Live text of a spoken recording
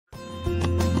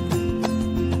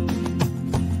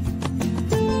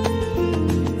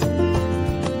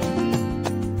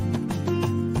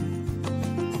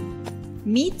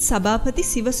Meet Sabapati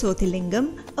Sivasothilingam,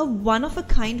 a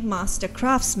one-of-a-kind master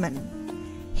craftsman.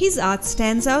 His art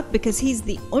stands out because he's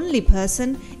the only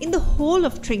person in the whole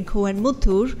of Trinco and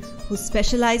Muttur who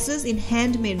specializes in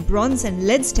handmade bronze and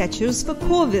lead statues for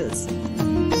Kovils.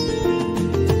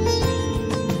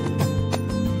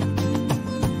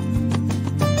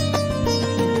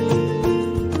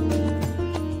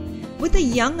 With a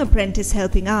young apprentice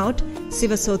helping out,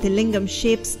 Sivasothilingam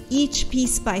shapes each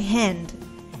piece by hand.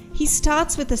 He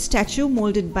starts with a statue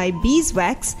molded by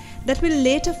beeswax that will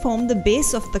later form the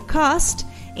base of the cast,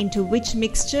 into which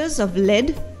mixtures of lead,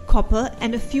 copper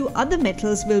and a few other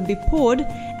metals will be poured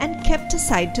and kept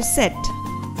aside to set.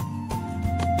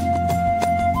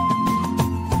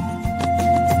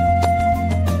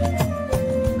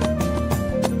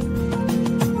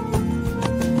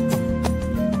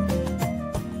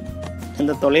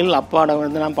 இந்த தொழில் அப்பாட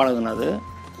வந்து நான் பழகுனது.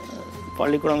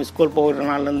 பள்ளிக்கூடம் school போகிற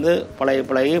நாள்லேருந்து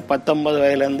பழகி 19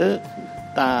 வயதுலேருந்து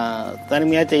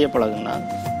தனிமையாக செய்ய பழகுனேன்.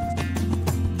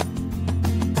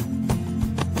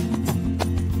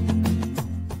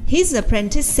 His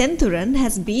apprentice Senthuran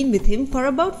has been with him for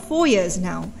about 4 years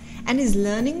now and is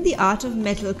learning the art of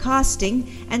metal casting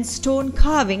and stone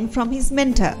carving from his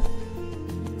mentor.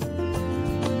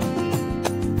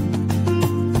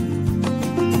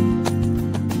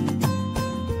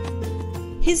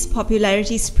 His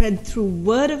popularity spread through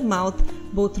word of mouth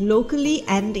both locally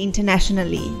and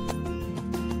internationally.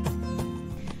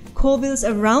 Kovils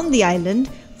around the island,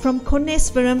 from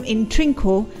Konnesvaram in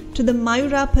Trinco to the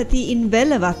Mayurapati in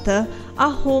Velavatta,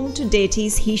 are home to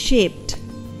deities he shaped.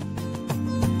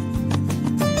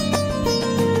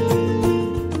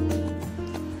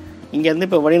 இங்கேருந்து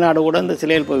இப்போ வெளிநாடு கூட இந்த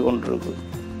சிலையில் போய் கொண்டிருக்கு.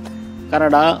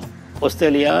 Canada,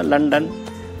 Australia, London,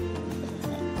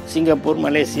 Singapore,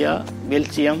 Malaysia,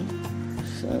 Belgium,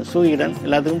 Sweden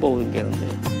எல்லாத்துக்கும் போகும் இங்கேருந்து.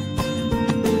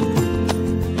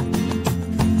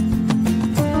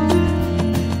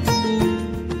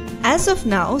 As of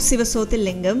now,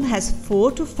 Sivasothilingam has 4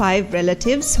 to 5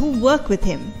 relatives who work with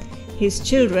him. His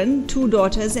children, 2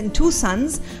 daughters and 2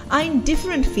 sons, are in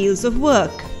different fields of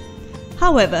work.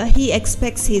 However, he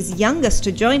expects his youngest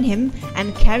to join him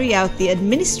and carry out the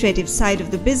administrative side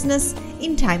of the business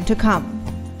in time to come.